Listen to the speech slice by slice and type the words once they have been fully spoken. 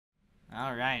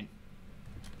Alright.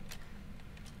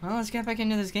 Well, let's get back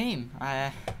into this game.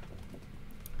 I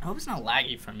hope it's not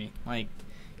laggy for me. Like,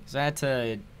 because I had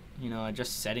to, you know,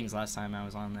 adjust settings last time I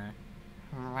was on there.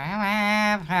 Okay,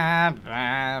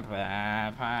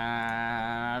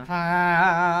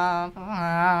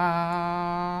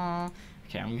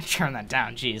 I'm gonna turn that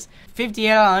down, jeez. 58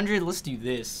 out of 100, let's do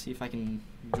this. See if I can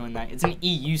join that. It's an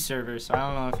EU server, so I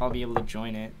don't know if I'll be able to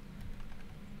join it.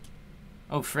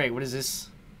 Oh, frig, what is this?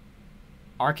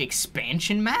 ARK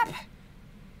expansion map?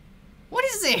 What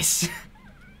is this?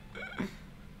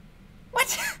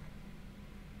 What?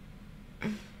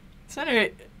 Center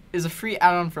is a free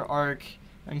add-on for ARK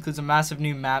that includes a massive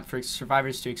new map for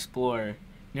survivors to explore,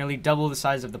 nearly double the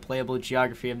size of the playable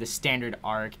geography of the standard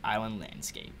ARK island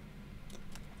landscape.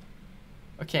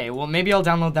 Okay, well maybe I'll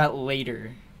download that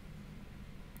later.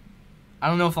 I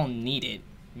don't know if I'll need it.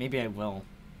 Maybe I will.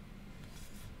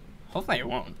 Hopefully I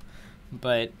won't.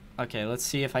 But, okay, let's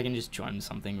see if I can just join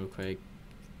something real quick.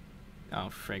 Oh,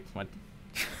 frick, what?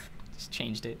 Just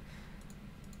changed it.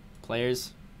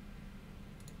 Players.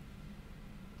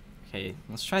 Okay,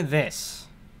 let's try this.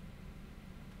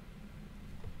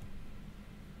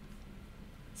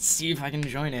 See if I can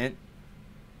join it.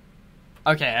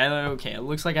 Okay, okay, it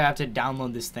looks like I have to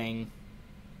download this thing.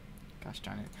 Gosh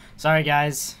darn it. Sorry,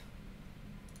 guys.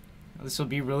 This will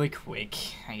be really quick,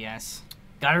 I guess.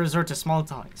 Gotta resort to small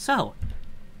talk. So,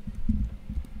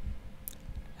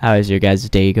 how is your guys'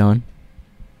 day going?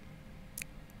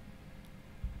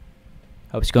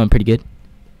 Hope it's going pretty good.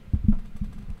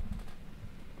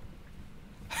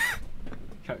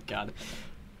 Oh god.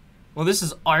 Well, this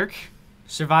is ARK,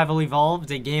 Survival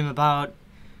Evolved, a game about,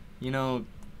 you know,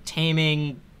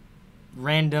 taming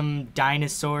random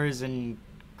dinosaurs and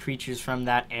creatures from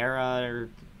that era or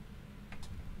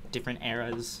different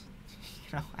eras.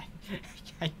 You know,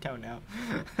 I don't know.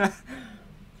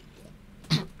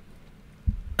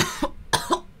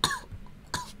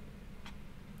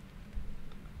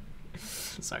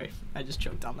 Sorry, I just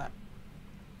choked on that.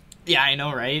 Yeah, I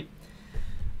know, right?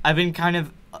 I've been kind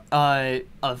of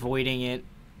avoiding it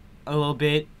a little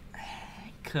bit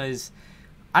because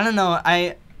I don't know.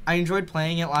 I enjoyed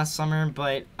playing it last summer,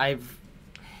 but I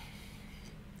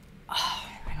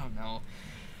don't know.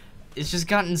 It's just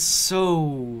gotten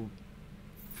so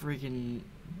freaking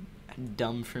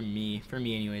dumb for me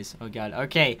anyways. Oh god.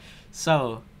 Okay,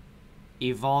 so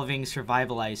evolving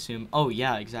survival, I assume. Oh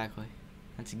yeah, exactly.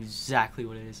 That's exactly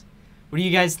what it is. What do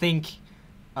you guys think?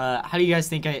 How do you guys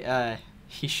think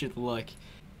he should look?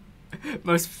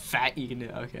 Most fat you can do.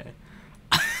 Okay.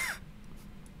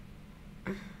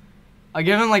 I'll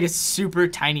give him like a super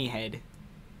tiny head.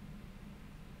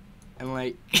 And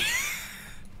like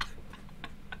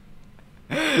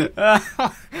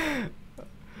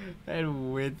head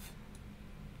width,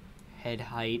 head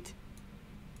height.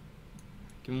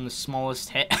 Give him the smallest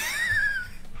head.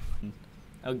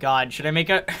 Oh god, should I make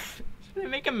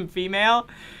him female?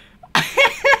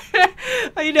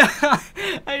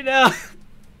 I know.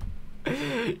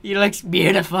 He looks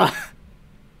beautiful.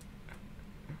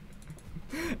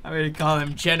 I'm gonna call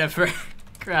him Jennifer.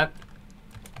 Crap.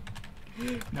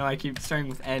 No, I keep starting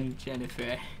with N.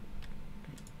 Jennifer.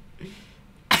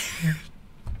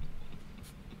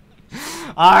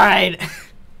 Alright.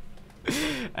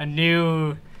 A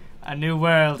new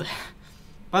world.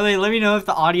 By the way, let me know if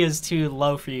the audio is too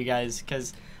low for you guys,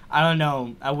 because I don't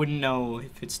know. I wouldn't know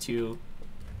if it's too...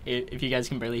 if you guys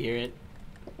can barely hear it.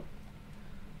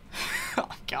 Oh,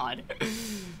 God.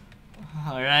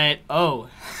 Alright. Oh.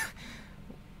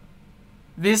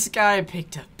 This guy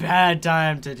picked a bad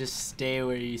time to just stay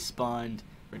where he spawned.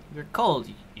 You're cold.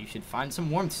 You should find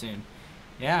some warmth soon.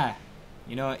 Yeah.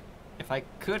 You know, if I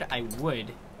could, I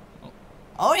would.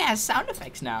 Oh, yeah, sound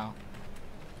effects now.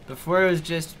 Before it was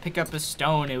just pick up a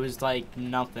stone, it was like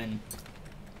nothing.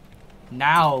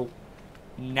 Now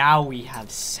we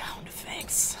have sound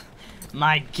effects.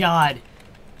 My god.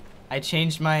 I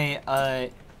changed my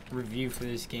review for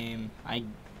this game.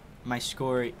 My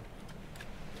score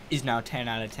is now 10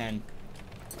 out of 10.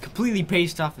 Completely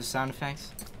based off of sound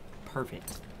effects.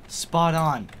 Perfect. Spot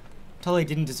on. Totally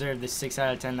didn't deserve the 6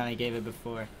 out of 10 that I gave it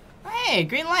before. Hey,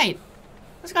 green light.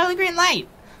 Let's go to the green light.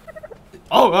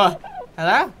 Oh,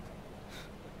 hello?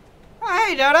 Oh,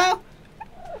 hey, Dodo.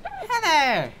 Hi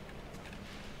there.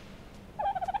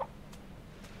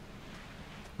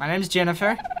 My name's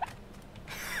Jennifer.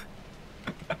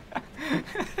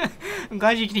 I'm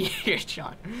glad you can hear it,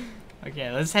 John.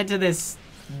 Okay, let's head to this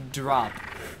drop.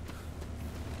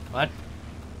 What?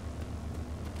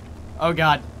 Oh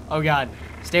god. Oh god.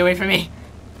 Stay away from me.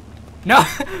 No!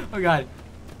 Oh god.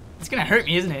 It's gonna hurt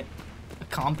me, isn't it? A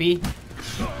compy.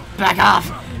 Back off!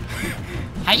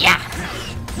 Hiya!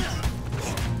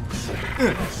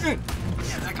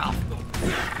 Back off.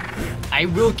 I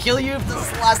will kill you if this is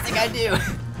the last thing I do.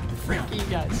 Frick you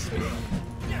guys.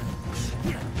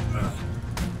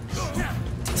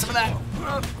 Take some of that.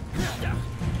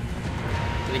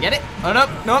 Did I get it? Oh, no.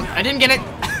 Nope, I didn't get it.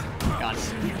 Got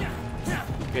it.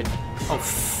 Good. Oh,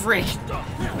 frick.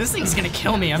 This thing's gonna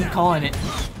kill me. I'm calling it.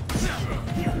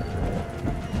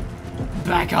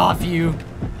 Back off, you.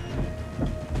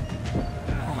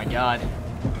 Oh, my God.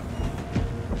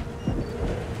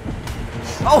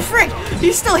 Oh, frick!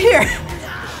 He's still here!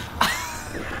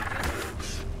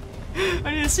 I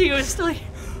didn't see he was still here.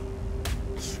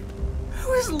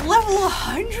 Who is level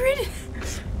 100?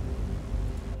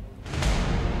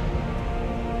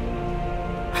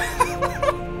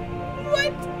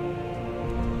 What?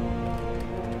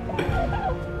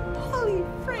 Holy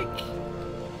frick.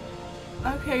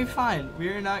 Okay, fine.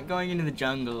 We're not going into the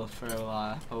jungle for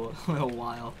a little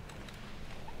while.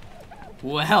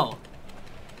 Well.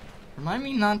 Remind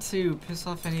me not to piss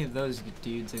off any of those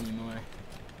dudes anymore.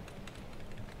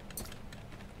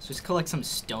 Let's just collect some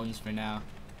stones for now.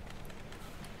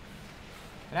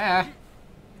 Yeah.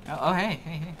 Oh, hey.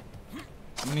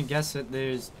 I'm gonna guess that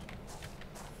there's...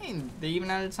 Hey, they even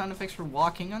added sound effects for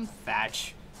walking on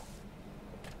thatch.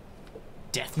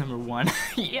 Death number 1.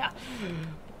 Yeah.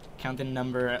 Count the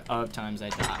number of times I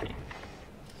die.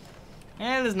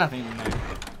 And there's nothing in there.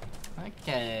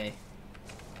 Okay.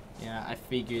 Yeah, I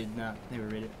figured they were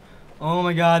rated. Oh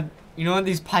my God. You know what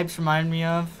these pipes remind me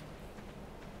of?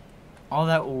 All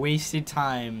that wasted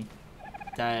time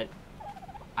that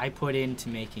I put into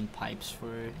making pipes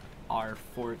for our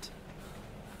fort.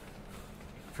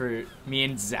 For me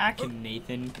and Zach and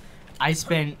Nathan. I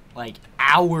spent like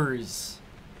hours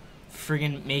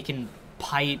friggin' making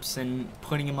pipes and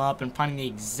putting them up and finding the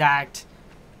exact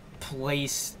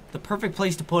place, the perfect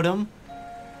place to put them.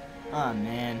 Oh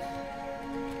man.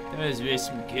 Those were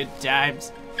some good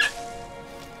times.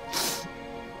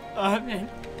 Oh man.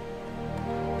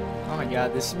 Oh my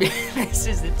God, this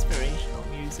is inspirational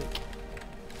music.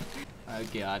 Oh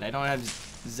God, I don't have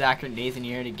Zach or Nathan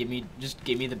here to just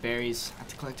give me the berries. I have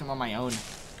to collect them on my own.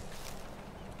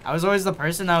 I was always the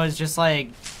person that was just like,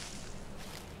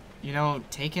 you know,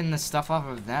 taking the stuff off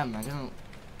of them.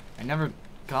 I never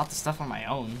got the stuff on my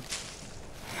own.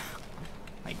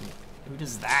 Like, who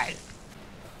does that?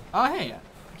 Oh hey.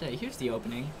 Okay, here's the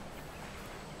opening.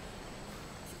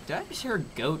 Did I just hear a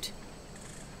goat?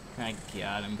 My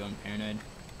God, I'm going paranoid.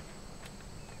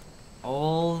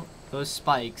 All those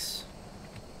spikes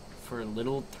for a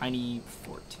little tiny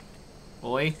fort.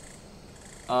 Boy.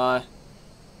 Ah?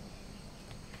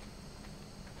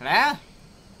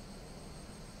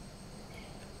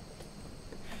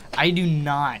 I do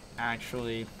not,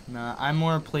 actually. Nah, I'm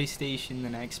more PlayStation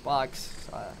than Xbox.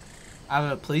 So I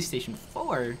have a PlayStation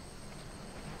 4.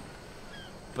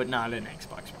 But not an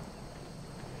Xbox One.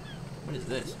 What is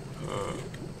this?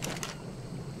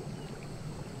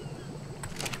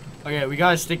 Okay, we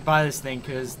gotta stick by this thing,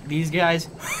 because these guys...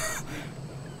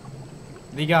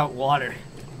 they got water.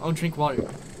 Oh, drink water.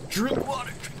 Drink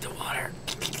water! Drink the water!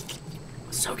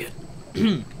 So good.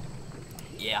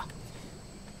 Yeah.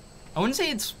 I wouldn't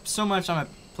say it's so much I'm a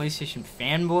PlayStation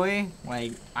fanboy.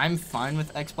 Like, I'm fine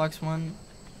with Xbox One.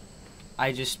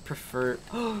 I just prefer...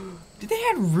 Did they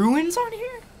add ruins on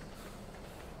here?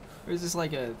 Or is this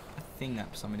like a thing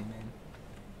that somebody made?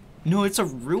 No, it's a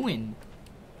ruin.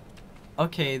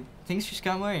 Okay, things just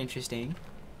got more interesting.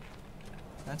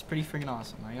 That's pretty freaking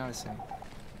awesome, I gotta say.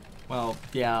 Well,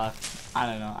 yeah, I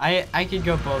don't know. I could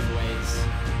go both ways.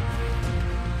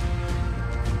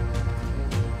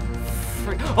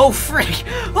 Oh, frick!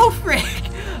 Oh, frick!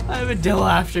 I have a dill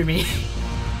after me.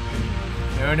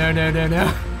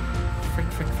 No.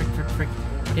 Frick.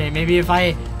 Okay, maybe if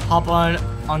I hop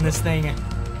on this thing,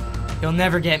 he'll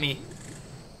never get me.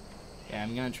 Yeah,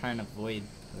 I'm gonna try and avoid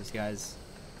those guys.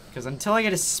 Because until I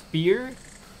get a spear,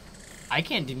 I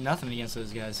can't do nothing against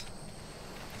those guys.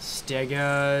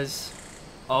 Stegos.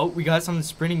 Oh, we got something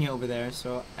sprinting over there,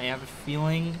 so I have a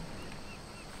feeling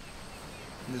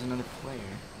there's another player.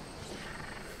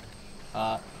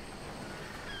 I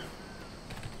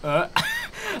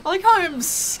like how I'm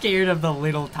scared of the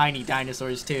little tiny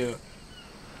dinosaurs too.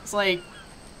 It's like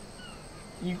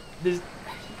you're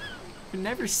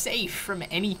never safe from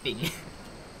anything.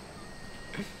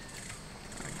 Oh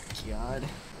God.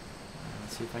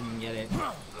 Let's see if I can get it.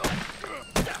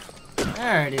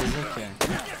 There it is, okay.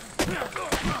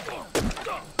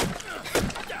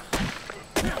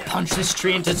 Punch this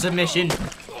tree into submission.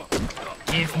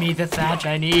 Give me the thatch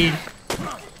I need.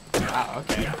 Wow,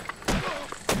 okay.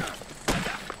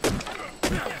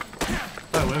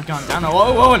 Oh, have gone down.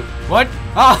 Whoa, whoa, what?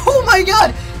 Oh my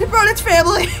god! It brought its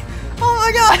family! Oh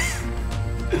my god!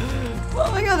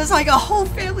 Oh my god, there's like a whole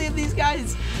family of these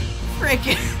guys! Frick!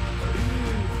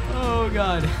 Oh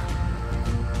god.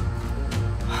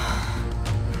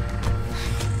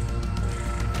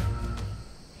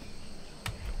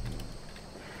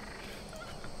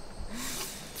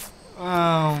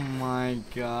 Oh my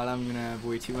god, I'm gonna have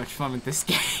way too much fun with this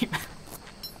game.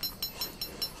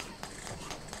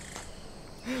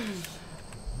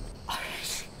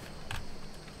 Alright.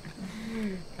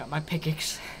 Got my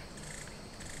pickaxe.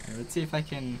 Right, let's see if I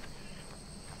can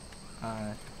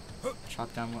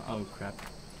chop down one. Oh crap.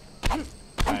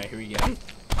 Alright, here we go.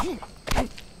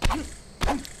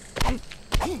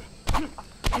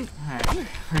 Alright,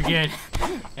 we're good.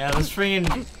 Yeah, those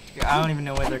friggin', I don't even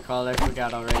know what they're called, I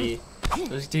forgot already.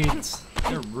 Those dudes,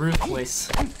 they're ruthless.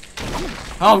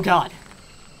 Oh god!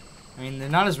 I mean, they're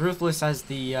not as ruthless as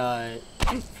the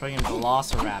friggin'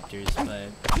 velociraptors,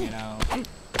 but, you know.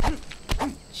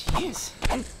 Jeez.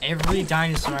 Every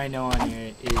dinosaur I know on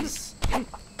here is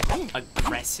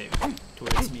aggressive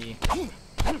towards me.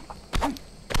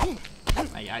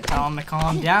 Like, I tell them to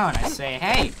calm down. I say,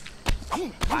 hey,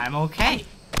 I'm okay.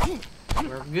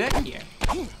 We're good here.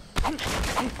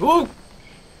 Ooh!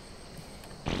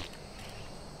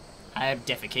 I have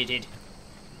defecated.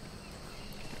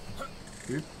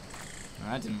 Oop.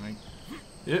 Oh, that didn't work.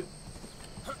 Oop.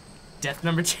 Death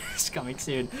number 2 is coming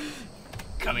soon.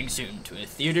 Coming soon to a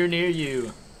theater near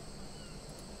you.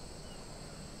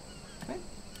 What?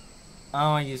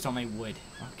 Oh, I used all my wood.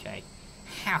 Okay.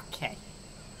 Okay.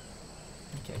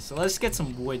 Okay, so let's get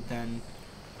some wood then.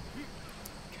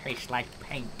 Tastes like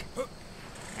paint.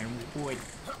 And wood.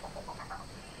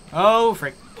 Oh,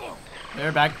 frick.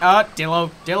 They're back. Oh,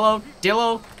 Dillo,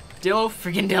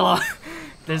 freaking Dillo.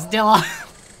 There's Dillo.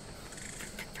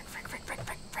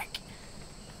 Frick.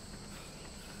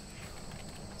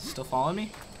 Still following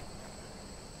me?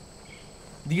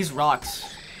 These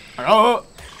rocks are. Oh!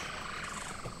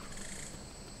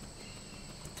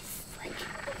 What the frick?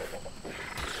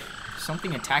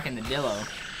 Something attacking the Dillo.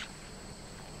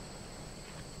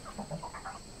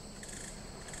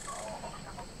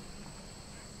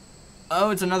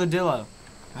 Oh, it's another Dillo.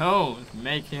 Oh,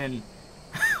 making.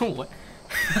 What?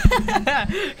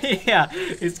 Yeah,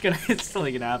 it's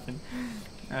totally gonna happen.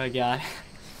 Oh god.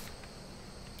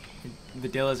 The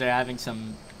Dillos are having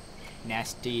some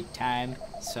nasty time,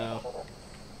 so.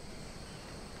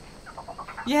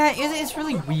 Yeah, it's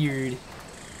really weird.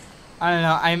 I don't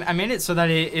know, I made it so that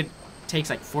it takes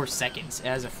like 4 seconds. It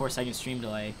has a 4-second stream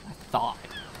delay, I thought.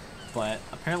 But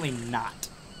apparently not.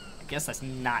 I guess that's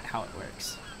not how it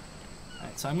works.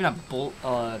 Alright, so I'm gonna bolt,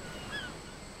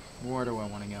 where do I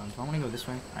want to go? Do I want to go this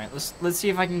way? Alright, let's see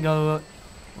if I can go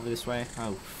over this way.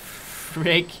 Oh,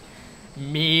 frick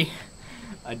me.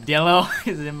 A Dillo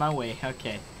is in my way.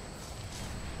 Okay.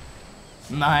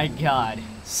 My god.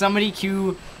 Somebody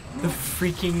cue the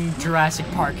freaking Jurassic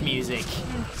Park music.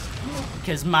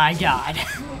 Because my god.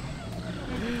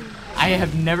 I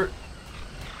have never...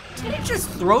 Did it just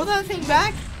throw that thing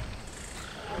back?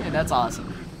 Yeah, that's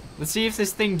awesome. Let's see if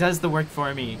this thing does the work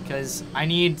for me, because I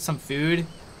need some food.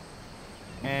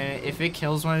 And if it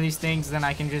kills one of these things, then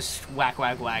I can just whack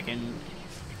and,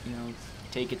 you know,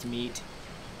 take its meat.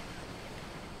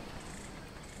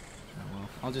 Oh, well,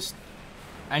 I'll just...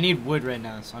 I need wood right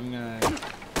now, so I'm gonna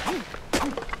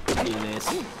do this.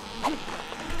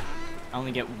 I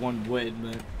only get 1 wood,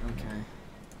 but okay.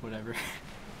 Whatever.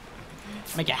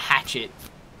 Make a hatchet,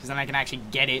 because then I can actually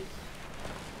get it.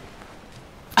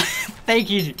 Thank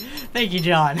you,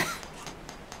 John.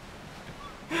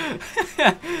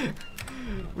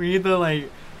 We need the, like,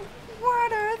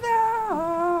 what are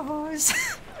those?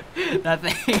 That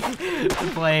thing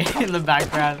to play in the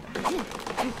background.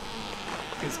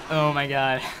 Because, oh my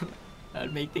god, that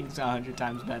would make things 100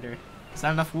 times better. Is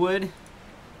that enough wood?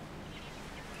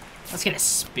 Let's get a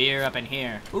spear up in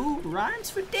here. Ooh, rhymes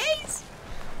for days.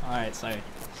 Alright, sorry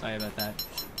about that.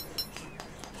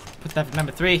 Put that for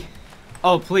number 3.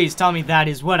 Oh, please tell me that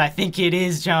is what I think it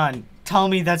is, John. Tell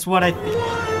me that's what I think.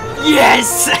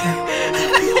 Yes!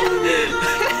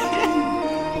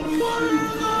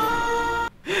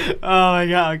 Oh my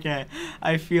god, okay.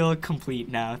 I feel complete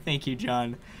now. Thank you,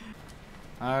 John.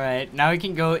 Alright, now we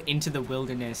can go into the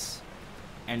wilderness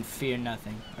and fear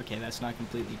nothing. Okay, that's not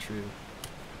completely true.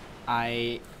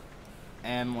 I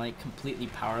am, like, completely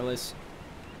powerless.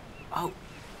 Oh!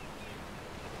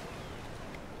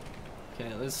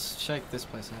 Okay, let's check this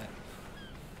place out.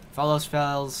 Follow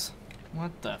spells.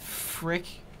 What the frick?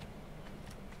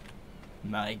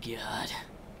 My god.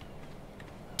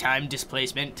 Time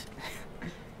displacement.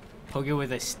 Poke it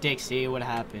with a stick, see what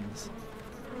happens.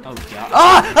 Oh god.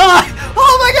 Ah! Ah!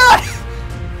 Oh my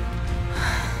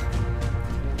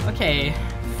god! Okay.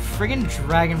 Friggin'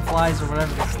 dragonflies or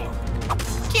whatever.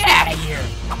 Get out of here!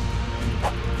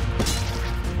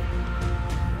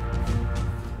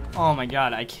 Oh my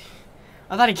god, I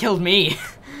thought he killed me.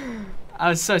 I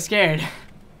was so scared.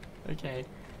 Okay.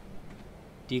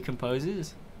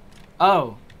 Decomposes?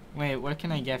 Oh. Wait, what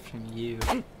can I get from you?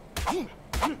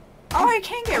 Oh, I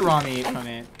can get raw meat from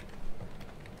it.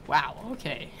 Wow,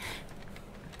 okay.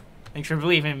 Thanks for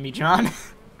believing in me, John.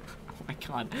 Oh my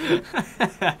god.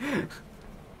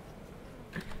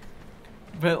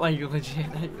 But like legit,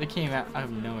 it came out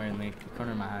of nowhere in like the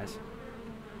corner of my eyes.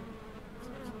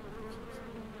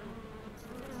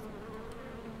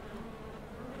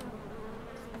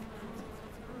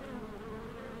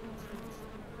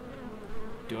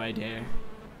 Do I dare?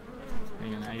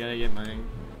 Hang on, I gotta get my...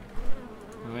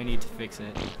 Oh, I need to fix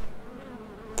it.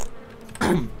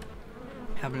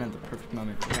 Happened at the perfect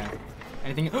moment. Okay.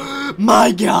 Anything?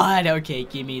 My god! Okay,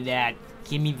 give me that.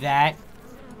 Give me that.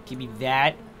 Give me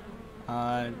that.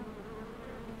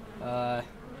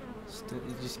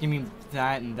 Just give me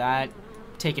that and that.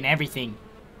 Taking everything.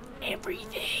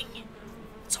 Everything.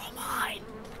 It's all mine.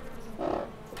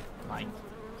 My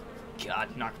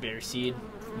god, knockberry seed.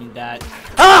 Need that.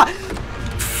 Ah!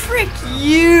 Frick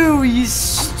you, you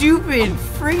stupid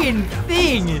friggin'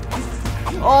 thing!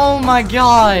 Oh my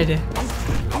god!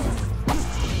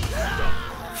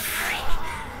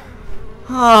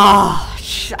 Ah, oh,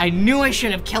 I knew I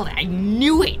should have killed it. I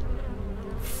knew it.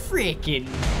 Frickin'.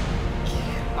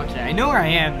 Okay, I know where I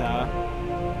am though.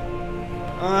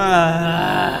 I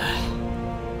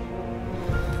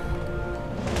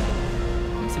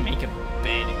need to make a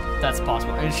bed. If that's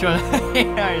possible. I'm sure.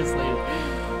 Hours later.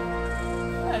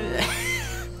 I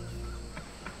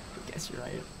guess you're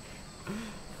right.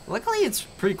 Luckily, it's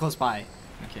pretty close by.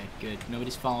 Okay, good.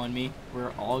 Nobody's following me.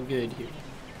 We're all good here.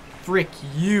 Frick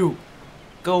you!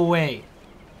 Go away.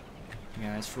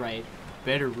 Yeah, that's right.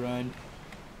 Better run.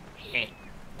 Hey.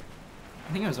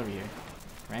 I think I was over here,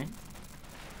 right?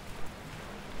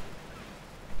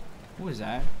 What was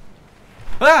that?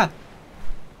 Ah!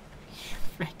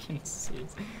 Frickin'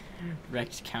 suits.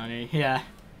 Wrecked counter, yeah.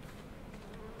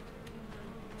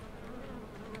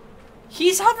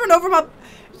 He's hovering over my...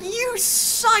 You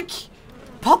suck!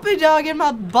 Puppy dog in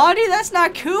my body? That's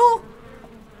not cool!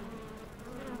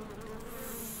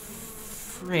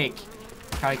 Frick.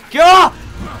 Go!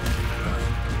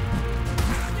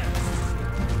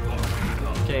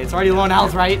 Okay, it's already low on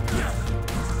health, right?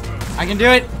 I can do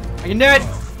it! I can do it!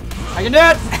 I can do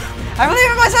it! I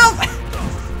believe in myself!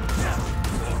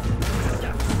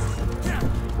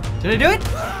 Did I do it?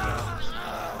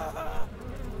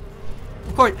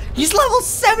 Of course. He's level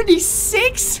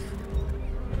 76?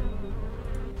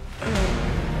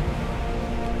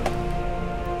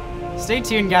 Stay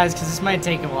tuned, guys, because this might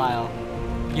take a while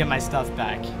to get my stuff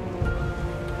back.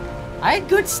 I had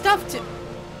good stuff to...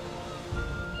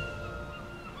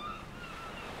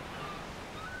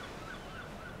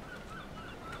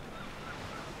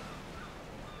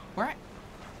 Where?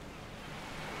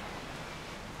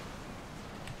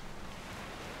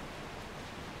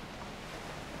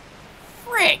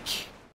 Frick!